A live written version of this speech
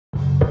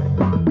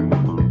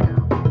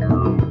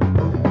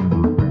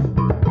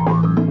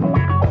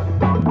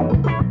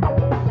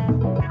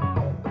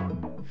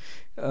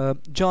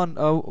John,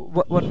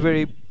 one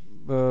very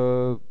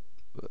uh,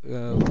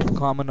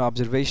 common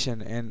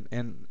observation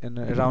and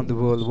around the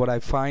world, what I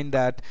find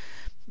that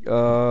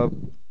uh,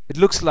 it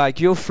looks like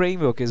your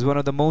framework is one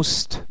of the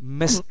most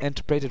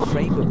misinterpreted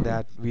framework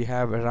that we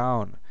have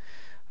around.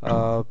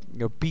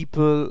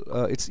 People,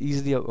 it's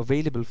easily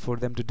available for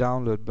them to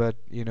download, but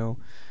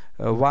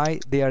why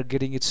they are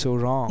getting it so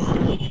wrong?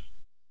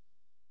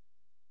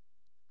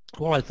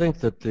 Well, I think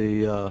that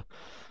the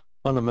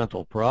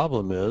fundamental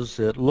problem is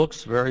it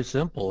looks very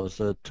simple. It's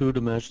a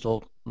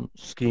two-dimensional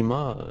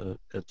schema.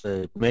 It's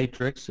a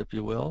matrix, if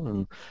you will,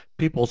 and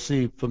people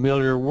see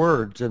familiar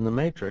words in the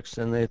matrix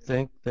and they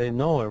think they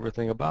know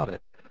everything about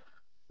it.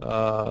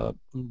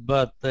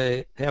 But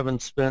they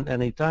haven't spent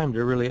any time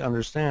to really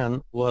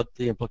understand what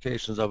the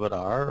implications of it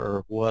are,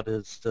 or what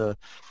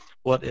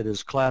it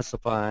is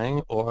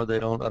classifying, or they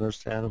don't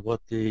understand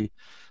what the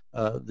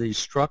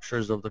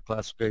structures of the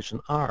classification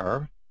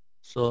are.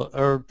 So,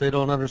 or they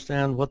don't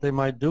understand what they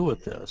might do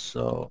with this.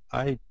 So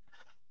I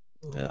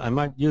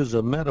might use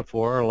a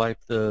metaphor like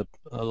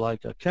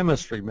like a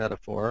chemistry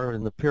metaphor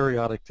in the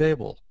periodic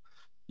table.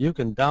 You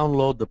can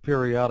download the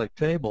periodic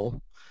table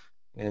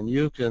and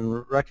you can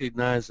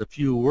recognize a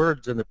few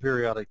words in the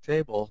periodic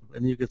table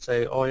and you could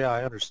say, oh yeah,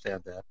 I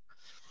understand that.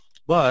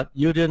 But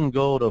you didn't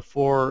go to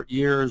 4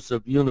 years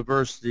of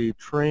university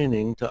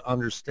training to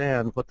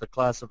understand what the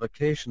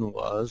classification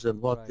was and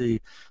what Right.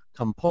 the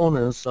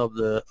components of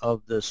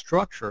the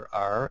structure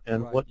are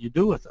and Right. what you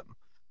do with them.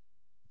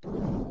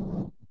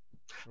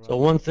 So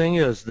Right. one thing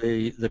is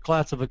the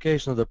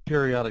classification of the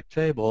periodic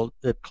table,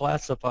 it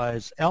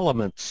classifies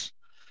elements.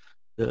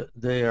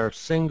 They are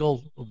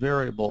single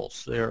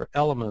variables, they are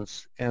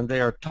elements, and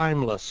they are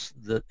timeless.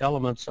 The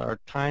elements are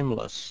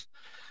timeless.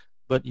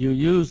 But you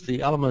use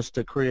the elements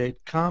to create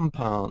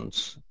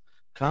compounds.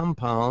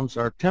 Compounds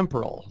are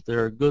temporal.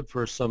 They're good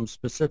for some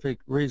specific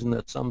reason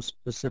at some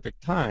specific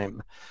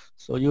time.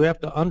 So you have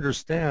to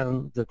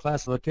understand the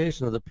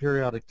classification of the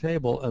periodic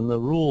table and the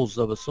rules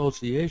of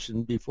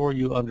association before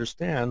you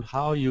understand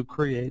how you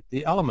create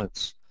the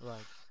elements,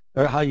 Right.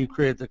 or how you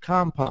create the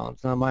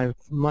compounds. Now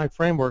my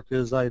framework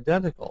is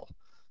identical.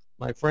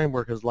 My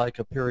framework is like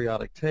a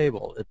periodic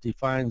table. It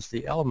defines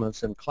the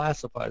elements and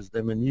classifies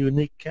them in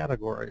unique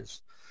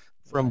categories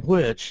from Right.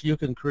 which you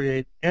can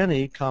create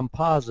any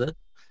composite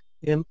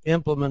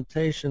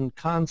implementation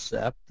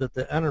concept that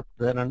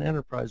that an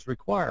enterprise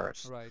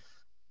requires. Right.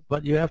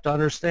 But you have to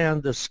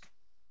understand the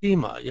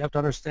schema. You have to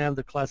understand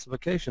the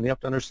classification. You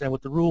have to understand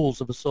what the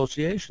rules of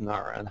association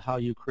are and how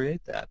you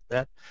create that.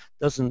 That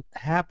doesn't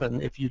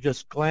happen if you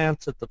just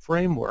glance at the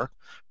framework,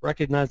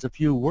 recognize a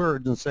few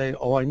words, and say,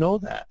 "Oh, I know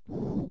that."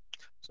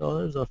 So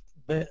there's a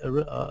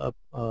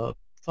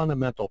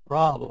fundamental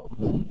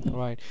problem.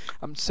 Right.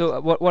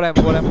 So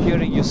what I'm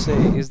hearing you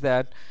say is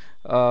that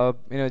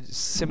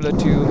similar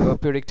to a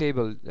periodic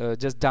table,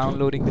 just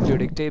downloading the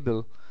periodic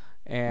table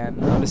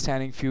and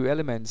understanding few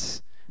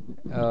elements,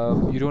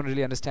 you don't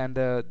really understand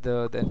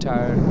the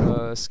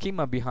entire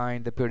schema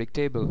behind the periodic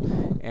table.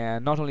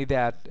 And not only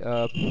that,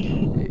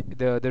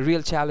 the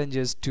real challenge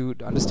is to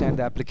understand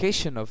the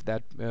application of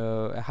that,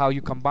 how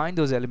you combine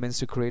those elements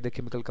to create the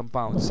chemical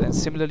compounds. And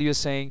similarly, you're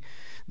saying,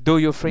 though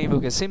your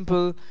framework is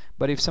simple,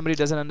 but if somebody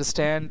doesn't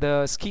understand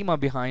the schema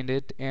behind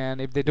it,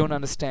 and if they don't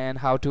understand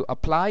how to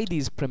apply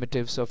these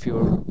primitives of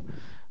your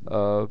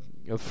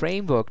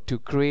framework to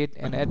create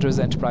and address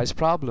the enterprise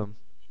problem,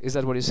 is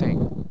that what you're saying?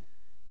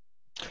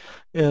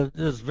 It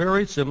is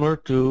very similar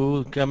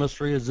to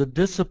chemistry as a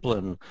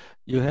discipline.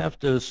 You have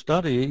to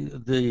study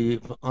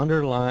the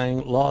underlying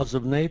laws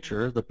of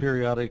nature, the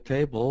periodic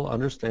table,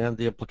 understand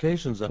the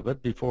implications of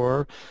it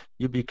before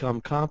you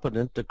become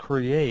competent to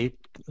create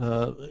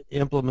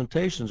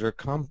implementations or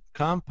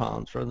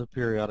compounds from the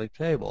periodic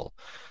table.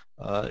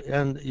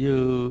 And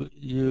you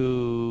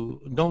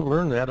don't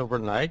learn that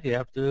overnight. You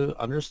have to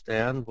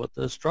understand what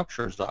the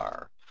structures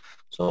are.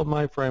 So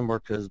my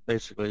framework is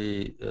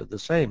basically the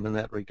same in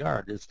that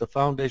regard. It's the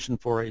foundation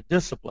for a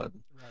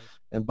discipline. Right.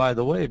 And by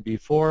the way,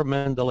 before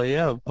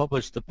Mendeleev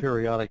published the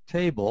periodic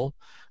table,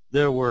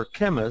 there were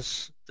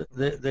chemists.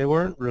 They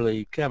weren't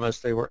really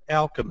chemists. They were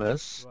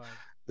alchemists.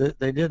 Right.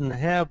 They didn't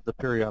have the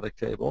periodic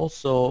table,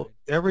 so Right.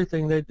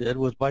 everything they did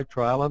was by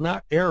trial and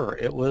not error.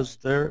 It was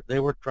Right. they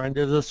were trying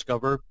to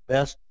discover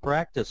best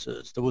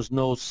practices. There was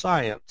no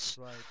science.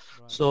 Right.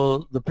 Right.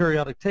 So the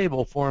periodic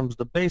table forms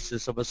the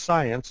basis of a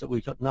science that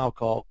we now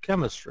call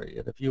chemistry.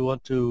 And if you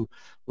want to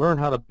learn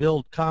how to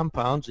build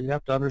compounds, you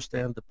have to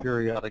understand the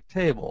periodic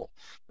table.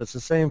 It's the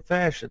same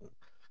fashion.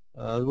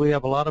 We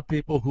have a lot of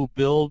people who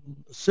build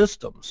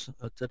systems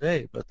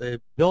today, but they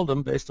build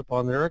them based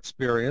upon their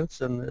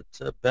experience, and it's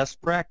a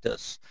best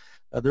practice.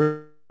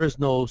 There is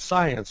no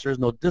science, there is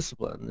no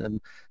discipline,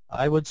 and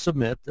I would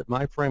submit that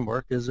my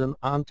framework is an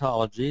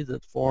ontology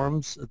that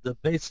forms the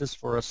basis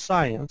for a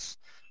science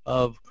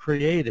of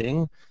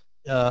creating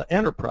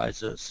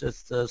enterprises.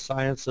 It's the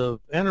science of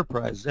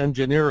enterprise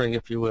engineering,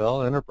 if you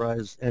will,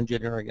 enterprise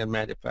engineering and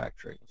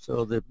manufacturing.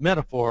 So the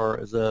metaphor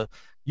is a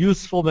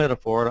useful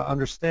metaphor to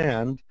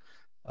understand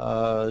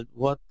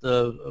what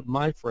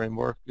my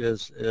framework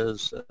is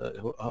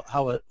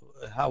how it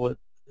how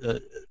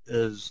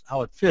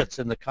it fits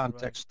in the Right.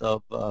 context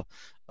of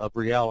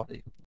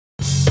reality.